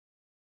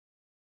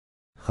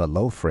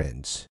Hello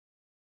friends,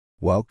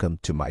 welcome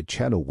to my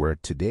channel where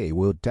today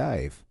we'll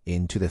dive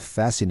into the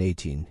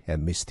fascinating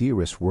and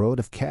mysterious world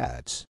of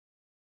cats.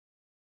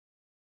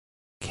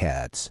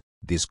 Cats,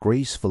 these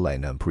graceful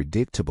and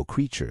unpredictable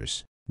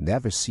creatures,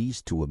 never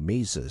cease to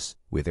amaze us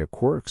with their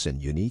quirks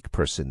and unique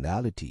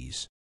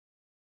personalities.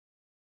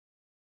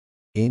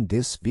 In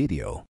this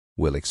video,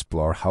 we'll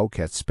explore how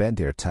cats spend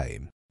their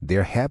time,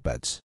 their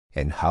habits,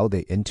 and how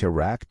they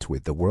interact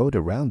with the world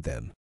around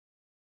them.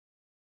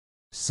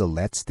 So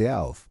let's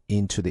delve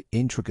into the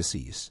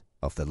intricacies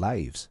of the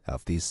lives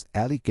of these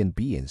elegant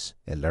beings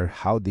and learn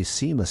how they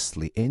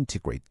seamlessly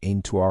integrate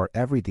into our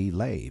everyday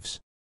lives.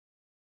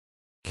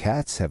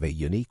 Cats have a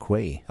unique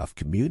way of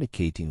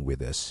communicating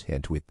with us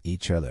and with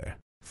each other.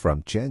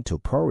 From gentle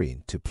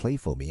purring to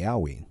playful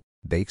meowing,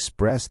 they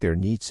express their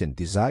needs and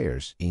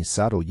desires in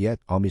subtle yet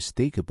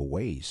unmistakable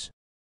ways.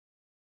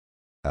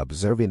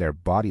 Observing their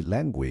body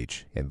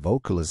language and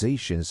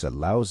vocalizations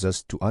allows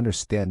us to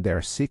understand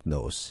their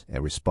signals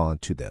and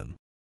respond to them,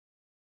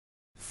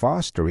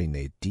 fostering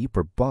a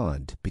deeper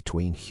bond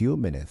between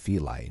human and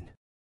feline.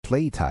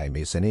 Playtime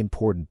is an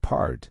important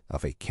part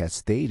of a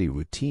cat's daily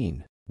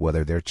routine,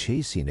 whether they're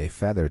chasing a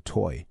feathered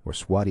toy or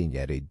swatting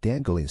at a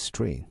dangling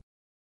string.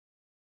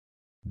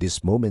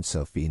 These moments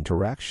of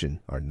interaction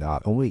are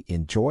not only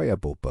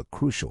enjoyable but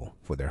crucial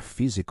for their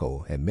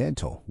physical and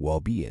mental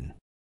well-being.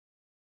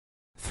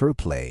 Through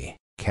play,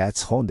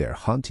 cats hone their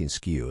hunting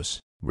skills,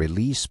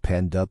 release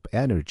pent-up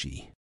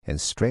energy, and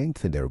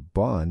strengthen their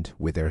bond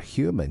with their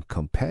human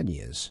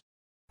companions.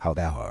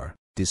 However,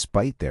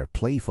 despite their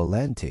playful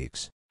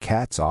antics,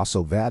 cats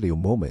also value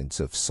moments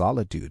of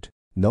solitude.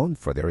 Known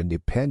for their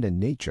independent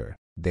nature,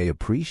 they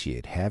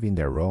appreciate having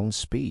their own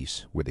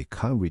space where they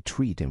can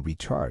retreat and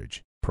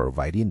recharge.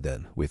 Providing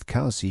them with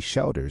cozy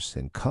shelters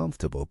and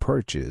comfortable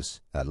perches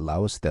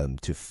allows them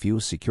to feel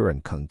secure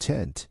and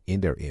content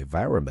in their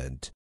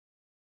environment.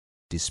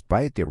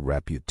 Despite their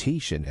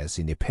reputation as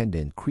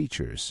independent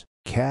creatures,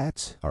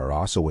 cats are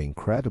also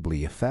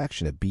incredibly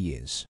affectionate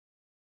beings.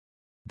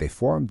 They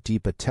form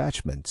deep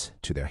attachments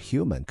to their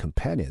human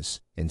companions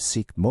and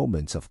seek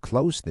moments of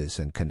closeness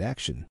and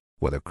connection,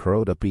 whether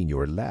curled up in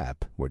your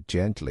lap or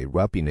gently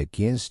rubbing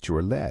against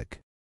your leg.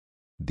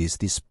 These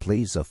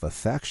displays of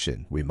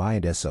affection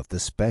remind us of the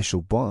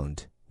special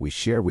bond we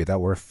share with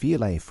our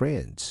feline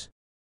friends.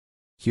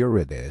 Here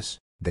it is,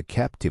 the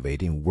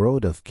captivating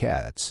world of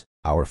cats,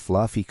 our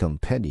fluffy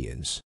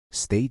companions.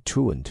 Stay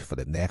tuned for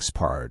the next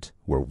part,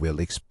 where we'll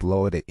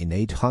explore the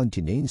innate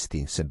hunting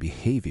instincts and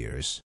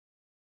behaviors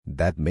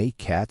that make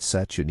cats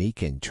such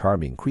unique and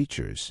charming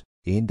creatures.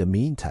 In the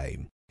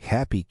meantime,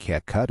 happy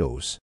cat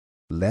cuddles.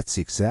 Let's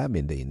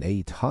examine the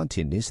innate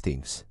hunting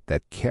instincts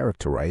that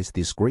characterize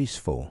these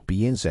graceful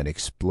beings and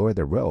explore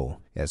their role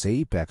as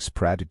apex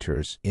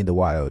predators in the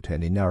wild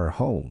and in our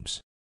homes.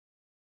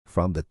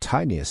 From the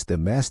tiniest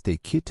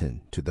domestic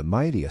kitten to the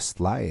mightiest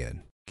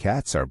lion,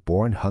 cats are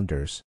born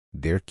hunters.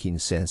 Their keen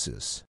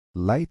senses,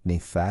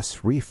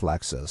 lightning-fast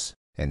reflexes,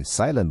 and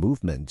silent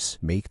movements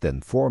make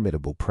them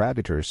formidable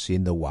predators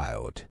in the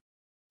wild.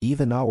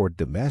 Even our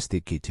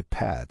domesticated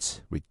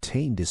pets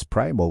retain these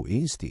primal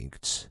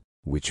instincts,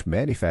 which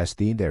manifest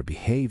in their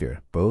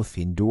behavior both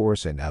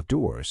indoors and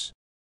outdoors.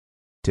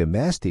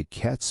 Domestic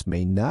cats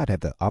may not have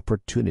the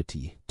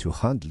opportunity to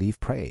hunt live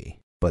prey,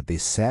 but they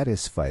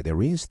satisfy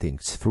their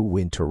instincts through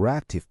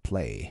interactive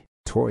play.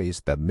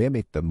 Toys that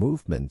mimic the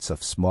movements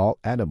of small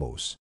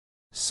animals,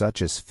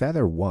 such as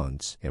feather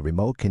wands and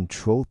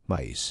remote-controlled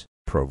mice,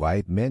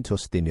 provide mental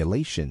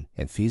stimulation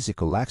and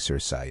physical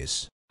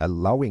exercise,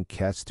 allowing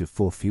cats to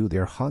fulfill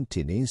their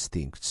hunting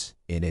instincts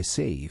in a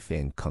safe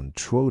and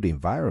controlled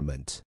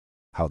environment.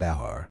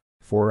 However,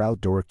 for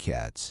outdoor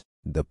cats,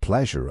 the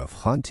pleasure of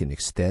hunting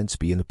extends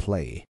beyond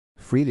play.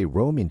 Freely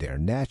roaming their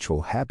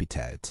natural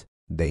habitat,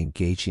 they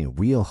engage in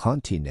real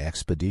hunting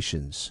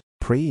expeditions,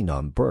 preying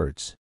on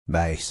birds,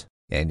 mice,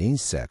 and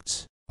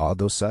insects.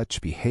 Although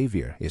such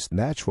behavior is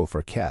natural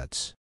for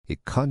cats,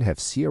 it can have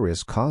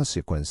serious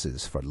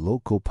consequences for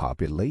local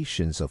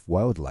populations of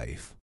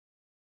wildlife,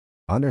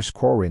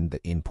 underscoring the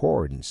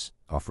importance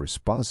of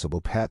responsible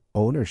pet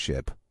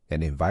ownership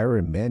and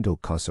environmental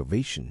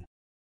conservation.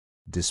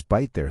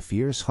 Despite their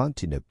fierce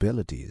hunting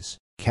abilities,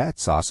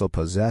 cats also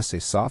possess a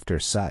softer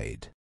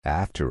side.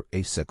 After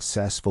a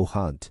successful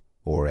hunt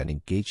or an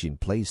engaging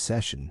play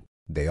session,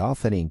 they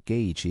often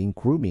engage in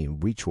grooming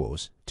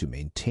rituals to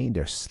maintain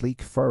their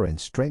sleek fur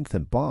and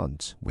strengthen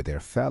bonds with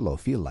their fellow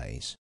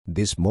felines.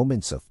 These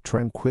moments of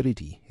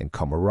tranquility and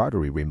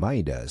camaraderie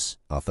remind us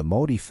of the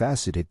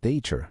multifaceted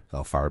nature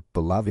of our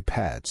beloved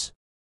pets.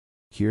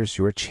 Here's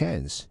your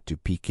chance to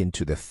peek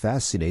into the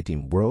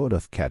fascinating world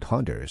of cat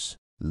hunters.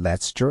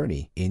 Let's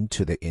journey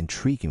into the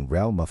intriguing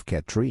realm of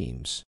cat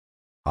dreams,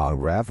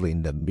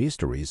 unraveling the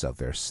mysteries of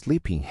their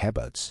sleeping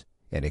habits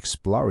and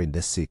exploring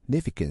the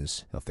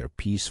significance of their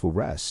peaceful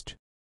rest.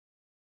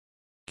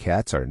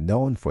 Cats are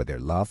known for their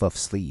love of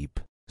sleep,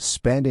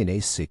 spending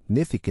a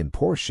significant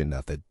portion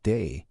of the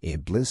day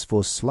in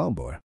blissful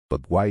slumber.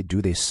 But why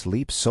do they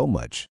sleep so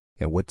much,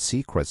 and what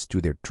secrets do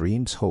their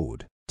dreams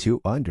hold?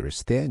 To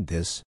understand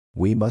this,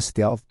 we must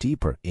delve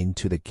deeper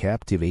into the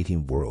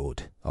captivating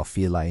world of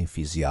feline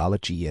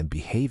physiology and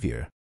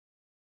behavior.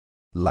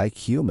 Like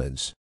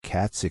humans,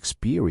 cats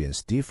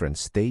experience different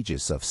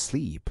stages of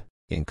sleep,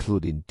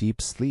 including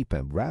deep sleep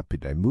and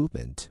rapid eye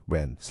movement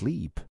REM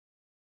sleep.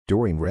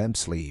 During REM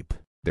sleep,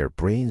 their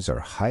brains are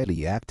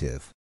highly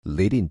active,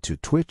 leading to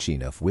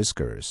twitching of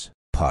whiskers,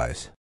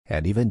 paws,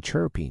 and even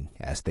chirping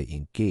as they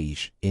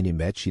engage in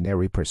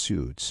imaginary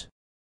pursuits.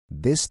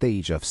 This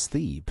stage of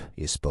sleep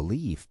is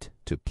believed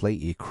to play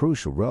a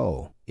crucial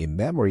role in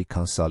memory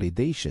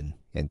consolidation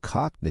and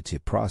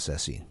cognitive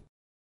processing.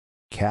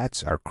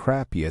 Cats are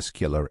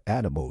crepuscular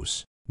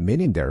animals,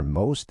 meaning they're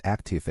most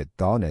active at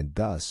dawn and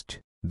dusk.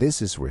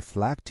 This is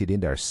reflected in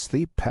their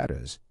sleep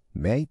patterns.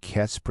 Many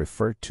cats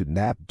prefer to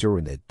nap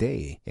during the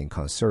day and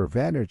conserve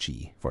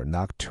energy for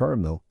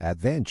nocturnal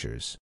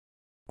adventures.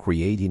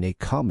 Creating a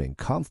calm and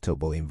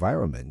comfortable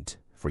environment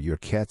for your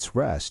cat's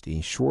rest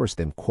ensures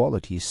them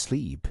quality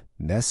sleep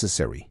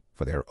necessary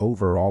for their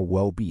overall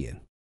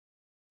well-being.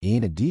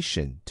 In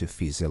addition to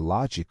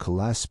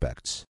physiological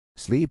aspects,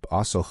 sleep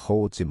also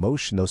holds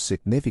emotional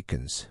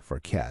significance for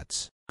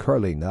cats.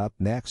 Curling up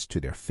next to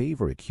their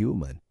favorite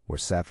human or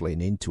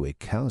settling into a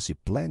cozy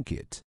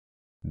blanket,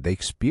 they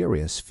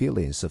experience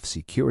feelings of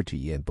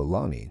security and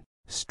belonging,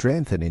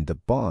 strengthening the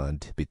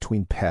bond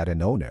between pet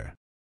and owner.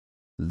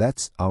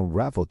 Let's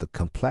unravel the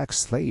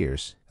complex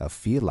layers of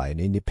feline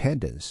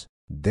independence,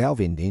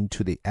 delving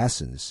into the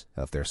essence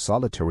of their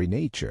solitary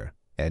nature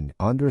and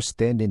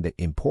understanding the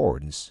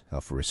importance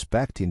of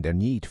respecting their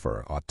need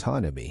for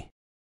autonomy.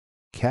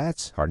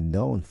 Cats are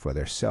known for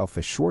their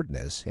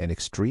self-assuredness and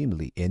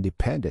extremely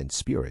independent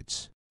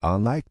spirits.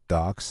 Unlike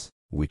dogs,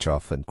 which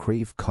often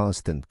crave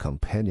constant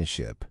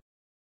companionship,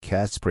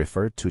 cats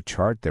prefer to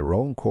chart their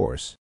own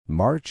course,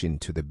 marching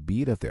to the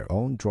beat of their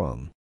own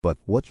drum. But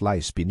what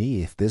lies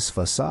beneath this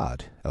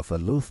facade of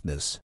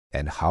aloofness,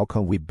 and how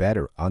can we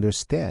better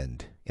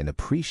understand and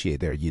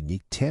appreciate their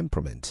unique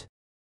temperament?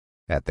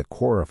 At the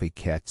core of a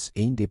cat's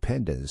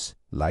independence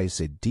lies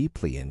a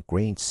deeply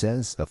ingrained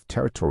sense of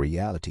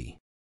territoriality.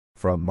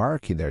 From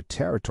marking their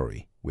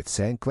territory with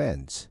scent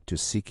glands to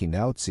seeking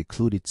out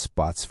secluded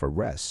spots for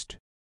rest,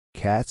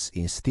 cats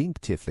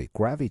instinctively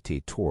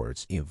gravitate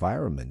towards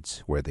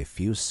environments where they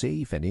feel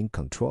safe and in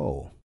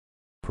control.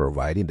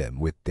 Providing them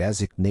with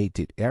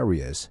designated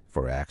areas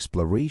for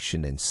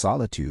exploration and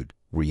solitude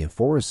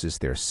reinforces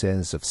their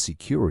sense of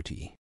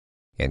security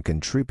and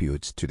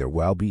contributes to their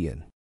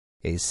well-being.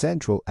 A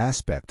central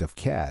aspect of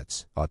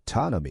cats'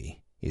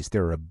 autonomy is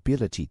their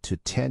ability to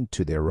tend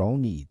to their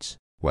own needs,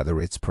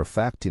 whether it's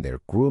perfecting their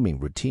grooming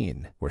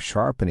routine or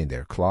sharpening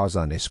their claws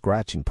on a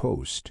scratching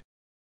post.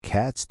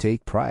 Cats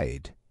take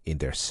pride in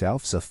their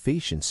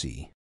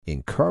self-sufficiency,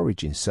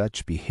 encouraging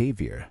such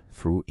behavior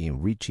through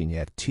enriching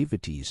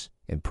activities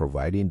and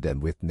providing them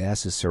with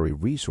necessary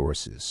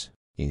resources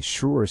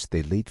ensures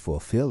they lead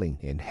fulfilling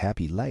and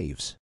happy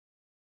lives.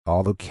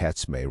 Although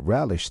cats may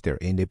relish their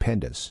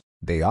independence,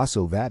 they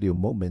also value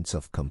moments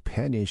of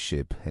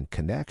companionship and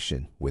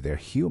connection with their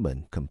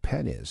human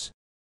companions.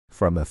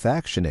 From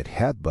affectionate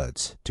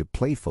headbutts to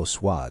playful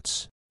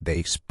swats, they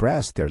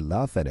express their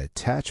love and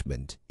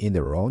attachment in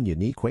their own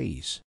unique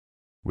ways.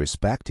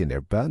 Respecting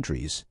their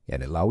boundaries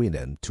and allowing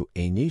them to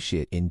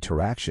initiate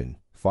interaction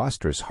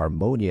fosters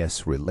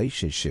harmonious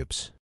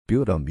relationships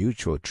built on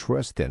mutual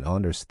trust and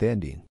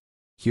understanding.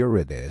 Here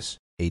it is,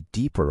 a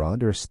deeper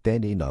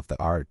understanding of the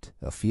art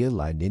of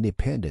feline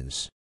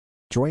independence.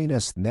 Join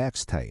us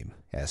next time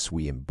as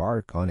we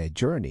embark on a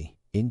journey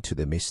into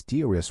the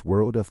mysterious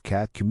world of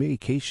cat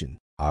communication,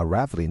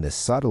 unraveling the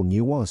subtle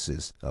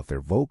nuances of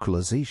their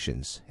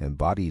vocalizations and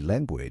body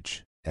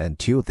language.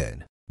 Until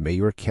then, may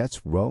your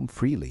cats roam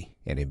freely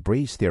and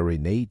embrace their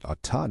innate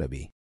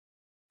autonomy.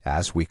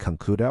 As we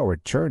conclude our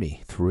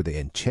journey through the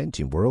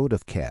enchanting world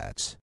of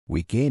cats,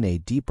 we gain a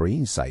deeper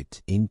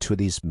insight into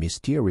these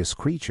mysterious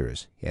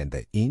creatures and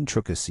the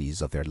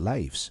intricacies of their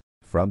lives,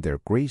 from their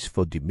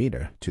graceful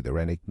demeanor to their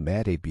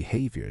enigmatic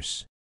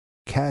behaviors.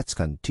 Cats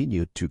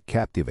continue to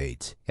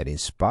captivate and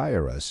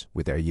inspire us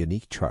with their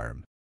unique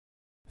charm.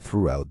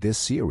 Throughout this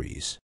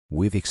series,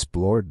 we've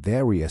explored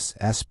various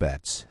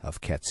aspects of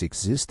cats'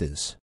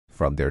 existence,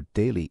 from their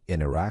daily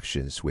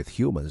interactions with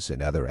humans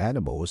and other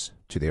animals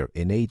to their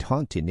innate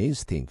hunting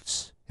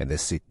instincts and the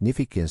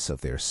significance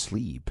of their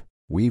sleep.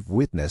 We've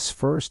witnessed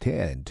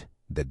firsthand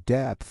the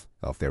depth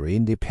of their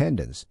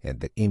independence and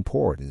the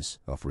importance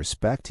of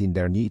respecting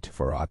their need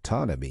for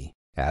autonomy,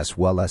 as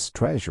well as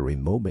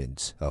treasuring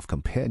moments of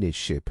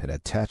companionship and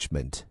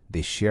attachment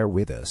they share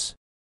with us.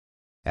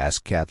 As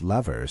cat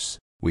lovers,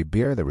 we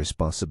bear the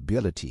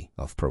responsibility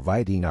of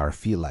providing our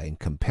feline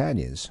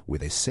companions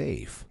with a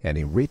safe and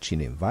enriching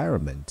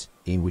environment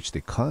in which they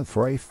can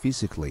thrive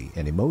physically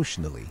and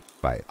emotionally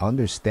by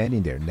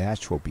understanding their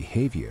natural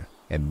behavior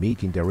and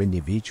meeting their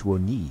individual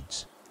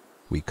needs.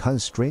 We can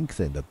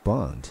strengthen the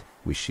bond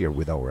we share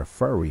with our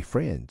furry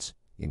friends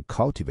and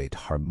cultivate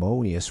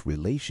harmonious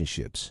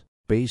relationships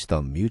based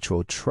on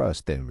mutual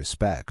trust and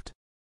respect.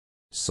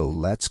 So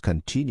let's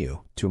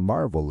continue to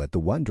marvel at the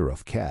wonder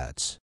of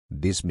cats,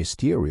 these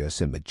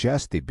mysterious and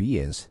majestic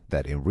beings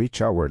that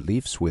enrich our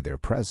lives with their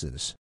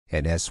presence.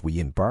 And as we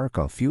embark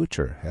on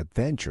future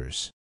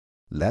adventures,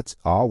 let's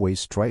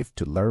always strive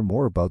to learn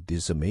more about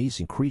these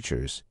amazing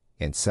creatures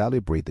and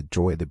celebrate the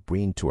joy they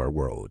bring to our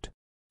world.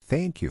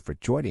 Thank you for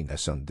joining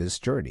us on this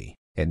journey,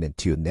 and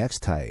until next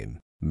time,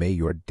 may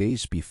your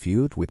days be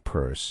filled with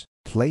purrs,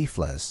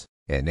 playfulness,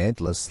 and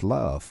endless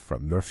love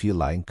from your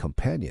feline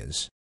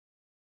companions.